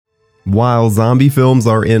While zombie films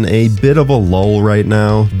are in a bit of a lull right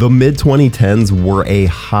now, the mid-2010s were a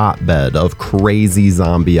hotbed of crazy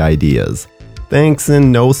zombie ideas, thanks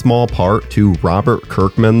in no small part to Robert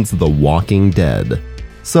Kirkman's The Walking Dead.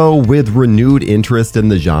 So with renewed interest in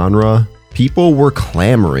the genre, people were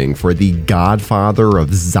clamoring for the godfather of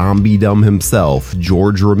zombiedom himself,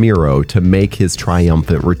 George Romero, to make his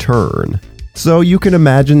triumphant return. So you can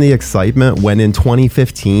imagine the excitement when in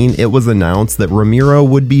 2015 it was announced that Romero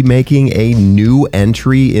would be making a new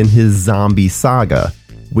entry in his zombie saga,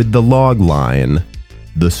 with the logline,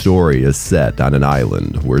 "The story is set on an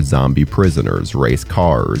island where zombie prisoners race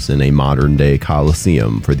cars in a modern-day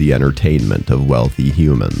coliseum for the entertainment of wealthy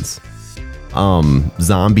humans."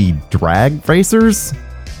 Zombie drag racers?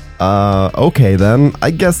 Okay then,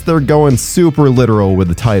 I guess they're going super literal with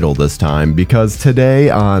the title this time, because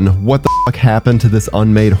today on What the Fuck Happened to This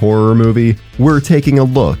Unmade Horror Movie, we're taking a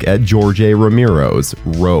look at George A. Romero's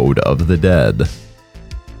Road of the Dead.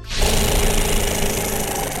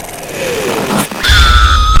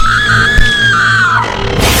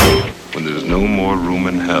 When there's no more room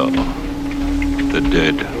in hell, the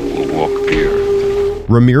dead will walk here.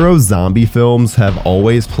 Romero's zombie films have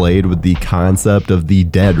always played with the concept of the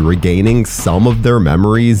dead regaining some of their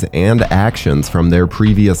memories and actions from their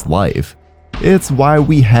previous life. It's why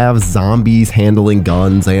we have zombies handling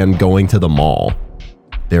guns and going to the mall.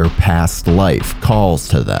 Their past life calls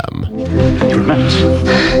to them.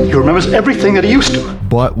 He remembers everything that he used to.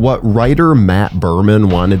 But what writer Matt Berman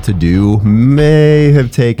wanted to do may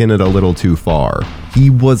have taken it a little too far. He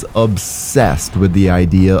was obsessed with the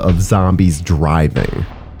idea of zombies driving.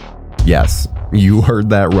 Yes, you heard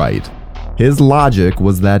that right. His logic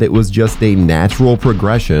was that it was just a natural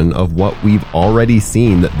progression of what we've already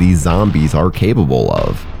seen that these zombies are capable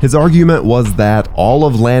of. His argument was that all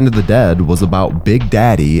of Land of the Dead was about Big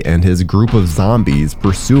Daddy and his group of zombies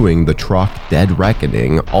pursuing the truck Dead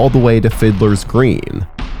Reckoning all the way to Fiddler's Green.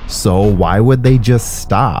 So why would they just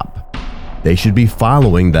stop? They should be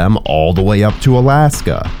following them all the way up to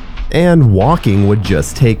Alaska. And walking would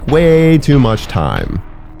just take way too much time.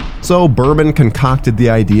 So Berman concocted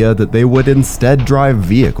the idea that they would instead drive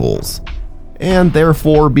vehicles, and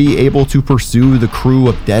therefore be able to pursue the crew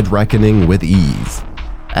of Dead Reckoning with ease.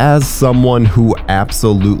 As someone who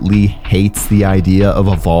absolutely hates the idea of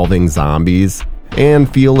evolving zombies, and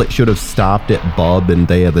feel it should have stopped at Bub and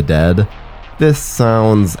Day of the Dead, this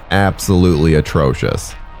sounds absolutely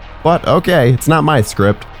atrocious. But okay, it's not my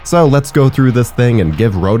script, so let's go through this thing and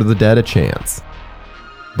give Road of the Dead a chance.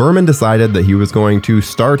 Berman decided that he was going to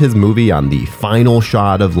start his movie on the final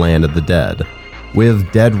shot of Land of the Dead, with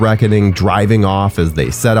Dead Reckoning driving off as they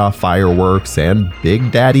set off fireworks and Big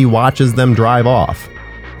Daddy watches them drive off.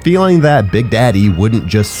 Feeling that Big Daddy wouldn't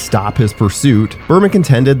just stop his pursuit, Berman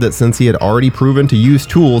contended that since he had already proven to use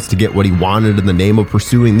tools to get what he wanted in the name of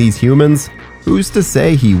pursuing these humans, who's to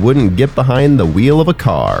say he wouldn't get behind the wheel of a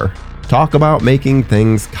car? Talk about making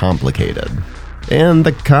things complicated. And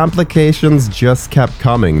the complications just kept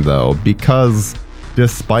coming though, because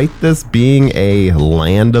despite this being a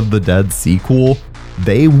Land of the Dead sequel,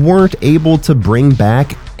 they weren't able to bring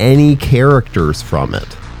back any characters from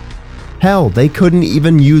it. Hell, they couldn't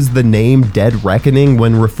even use the name Dead Reckoning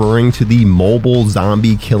when referring to the mobile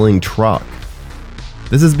zombie killing truck.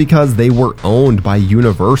 This is because they were owned by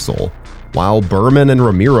Universal, while Berman and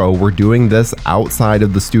Romero were doing this outside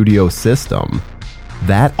of the studio system.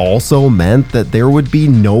 That also meant that there would be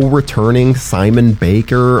no returning Simon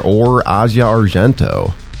Baker or Asia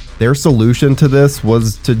Argento. Their solution to this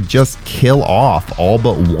was to just kill off all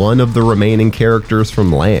but one of the remaining characters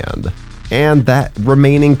from Land. And that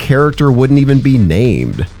remaining character wouldn't even be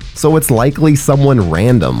named, so it's likely someone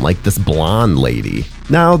random like this blonde lady.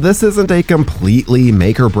 Now, this isn't a completely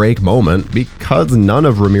make or break moment because none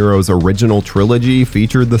of Romero's original trilogy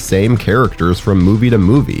featured the same characters from movie to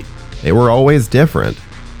movie. They were always different,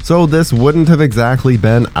 so this wouldn't have exactly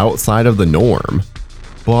been outside of the norm.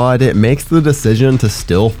 But it makes the decision to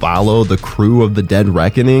still follow the crew of the Dead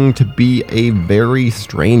Reckoning to be a very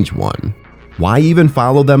strange one. Why even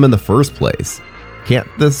follow them in the first place? Can't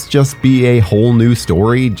this just be a whole new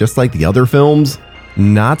story, just like the other films?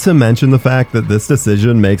 Not to mention the fact that this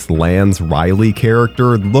decision makes Land's Riley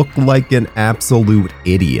character look like an absolute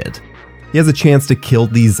idiot. He has a chance to kill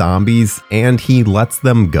these zombies, and he lets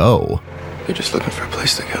them go. You're just looking for a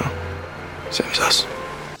place to go. Same as us.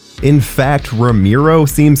 In fact, Romero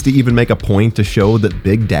seems to even make a point to show that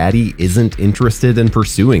Big Daddy isn't interested in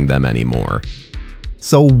pursuing them anymore.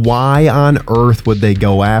 So why on earth would they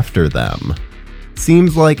go after them?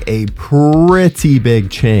 Seems like a pretty big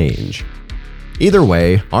change. Either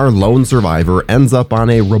way, our lone survivor ends up on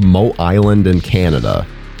a remote island in Canada,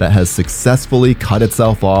 that has successfully cut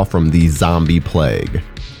itself off from the zombie plague.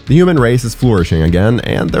 The human race is flourishing again,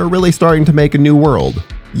 and they're really starting to make a new world.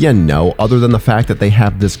 Other than the fact that they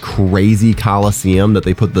have this crazy coliseum that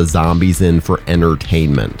they put the zombies in for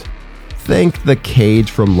entertainment. Think the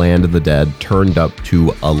cage from Land of the Dead turned up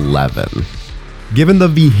to 11. Given the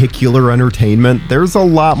vehicular entertainment, there's a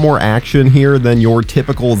lot more action here than your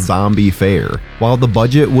typical zombie fare. While the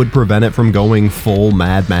budget would prevent it from going full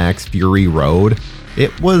Mad Max Fury Road,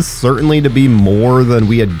 it was certainly to be more than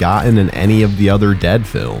we had gotten in any of the other Dead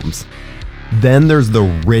films. Then there's the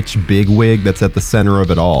rich bigwig that's at the center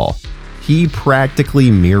of it all. He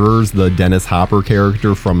practically mirrors the Dennis Hopper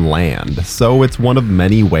character from Land, so it's one of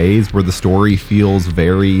many ways where the story feels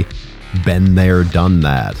very been there, done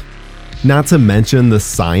that. Not to mention the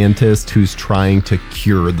scientist who's trying to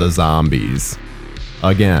cure the zombies.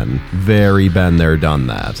 Again, very been there, done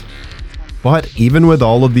that. But even with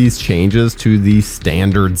all of these changes to the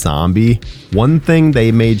standard zombie, one thing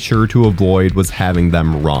they made sure to avoid was having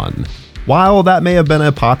them run. While that may have been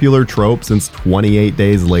a popular trope since 28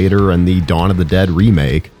 Days Later and the Dawn of the Dead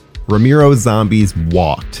remake, Romero's zombies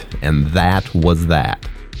walked, and that was that.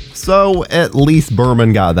 So at least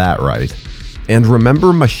Berman got that right. And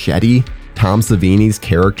remember Machete, Tom Savini's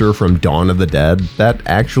character from Dawn of the Dead that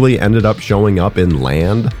actually ended up showing up in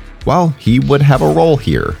Land? Well, he would have a role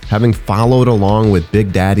here, having followed along with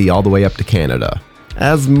Big Daddy all the way up to Canada.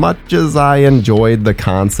 As much as I enjoyed the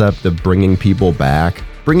concept of bringing people back,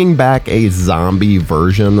 bringing back a zombie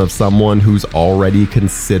version of someone who's already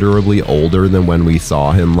considerably older than when we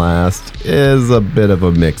saw him last is a bit of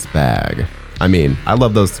a mixed bag. I mean, I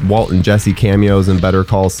love those Walt and Jesse cameos in Better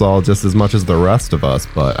Call Saul just as much as the rest of us,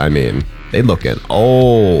 but I mean, they looking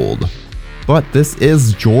old. But this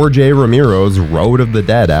is George A. Romero's Road of the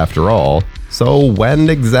Dead after all, so when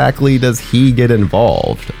exactly does he get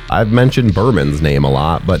involved? I've mentioned Berman's name a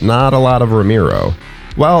lot, but not a lot of Romero.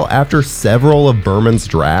 Well, after several of Berman's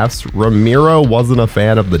drafts, Romero wasn't a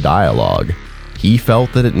fan of the dialogue. He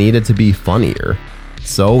felt that it needed to be funnier,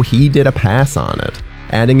 so he did a pass on it,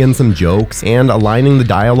 adding in some jokes and aligning the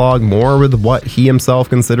dialogue more with what he himself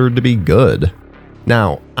considered to be good.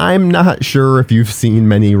 Now, I'm not sure if you've seen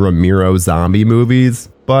many Romero zombie movies,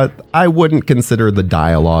 but I wouldn't consider the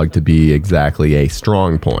dialogue to be exactly a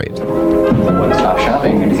strong point. One-stop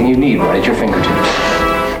shopping. Anything you need right at your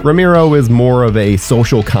fingertips. Romero is more of a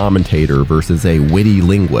social commentator versus a witty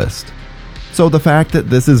linguist. So the fact that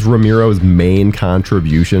this is Romero's main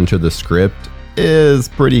contribution to the script is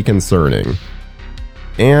pretty concerning.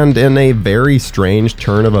 And in a very strange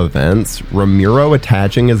turn of events, Romero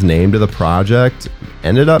attaching his name to the project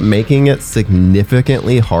ended up making it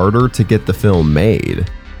significantly harder to get the film made.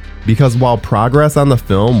 Because while progress on the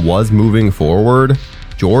film was moving forward,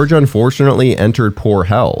 George unfortunately entered poor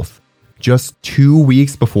health. Just 2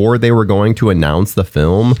 weeks before they were going to announce the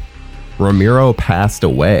film, Romero passed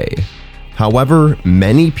away. However,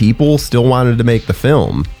 many people still wanted to make the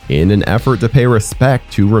film in an effort to pay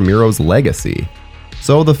respect to Romero's legacy.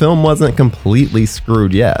 So the film wasn't completely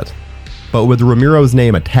screwed yet. But with Romero's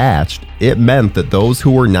name attached, it meant that those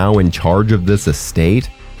who were now in charge of this estate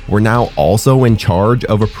were now also in charge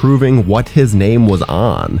of approving what his name was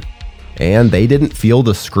on. And they didn't feel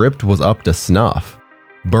the script was up to snuff.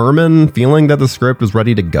 Berman, feeling that the script was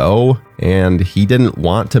ready to go, and he didn't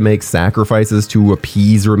want to make sacrifices to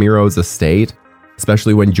appease Romero's estate,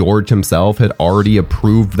 especially when George himself had already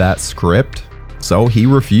approved that script, so he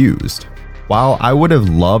refused. While I would have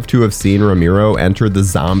loved to have seen Romero enter the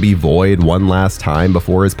zombie void one last time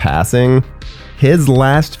before his passing, his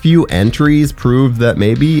last few entries proved that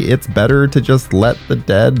maybe it's better to just let the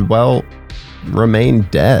dead, well, remain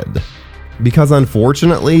dead. Because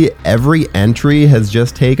unfortunately, every entry has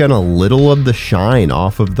just taken a little of the shine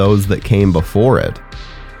off of those that came before it.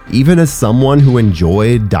 Even as someone who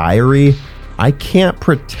enjoyed Diary, I can't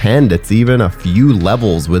pretend it's even a few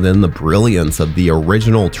levels within the brilliance of the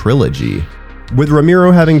original trilogy. With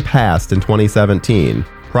Romero having passed in 2017,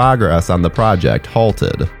 progress on the project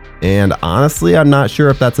halted. And honestly, I'm not sure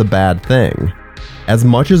if that's a bad thing. As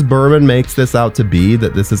much as Berman makes this out to be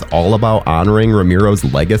that this is all about honoring Romero's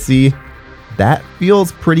legacy, that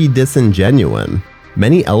feels pretty disingenuous.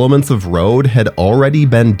 Many elements of Road had already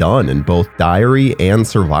been done in both Diary and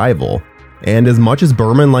Survival, and as much as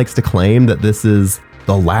Berman likes to claim that this is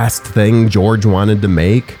the last thing George wanted to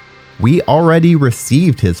make, we already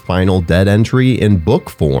received his final Dead entry in book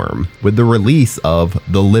form with the release of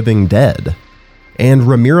The Living Dead. And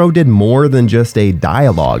Romero did more than just a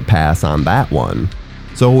dialogue pass on that one.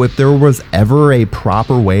 So if there was ever a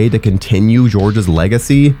proper way to continue George's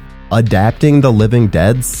legacy, adapting The Living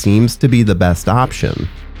Dead seems to be the best option.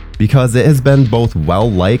 because it has been both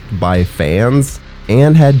well-liked by fans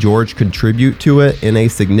and had George contribute to it in a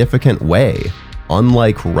significant way,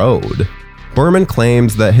 unlike Road. Berman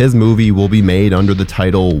claims that his movie will be made under the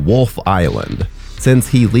title Wolf Island, since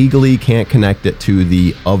he legally can't connect it to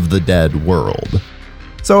the Of the Dead world.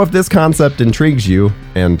 So if this concept intrigues you,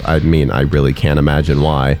 and I mean I really can't imagine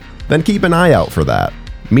why, then keep an eye out for that.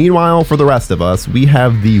 Meanwhile, for the rest of us, we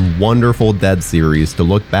have the wonderful Dead series to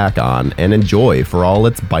look back on and enjoy for all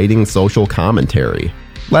its biting social commentary.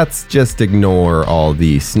 Let's just ignore all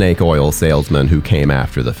the snake oil salesmen who came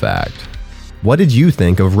after the fact. What did you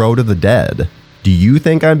think of Road of the Dead? Do you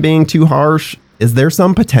think I'm being too harsh? Is there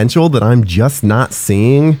some potential that I'm just not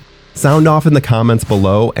seeing? Sound off in the comments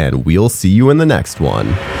below, and we'll see you in the next one.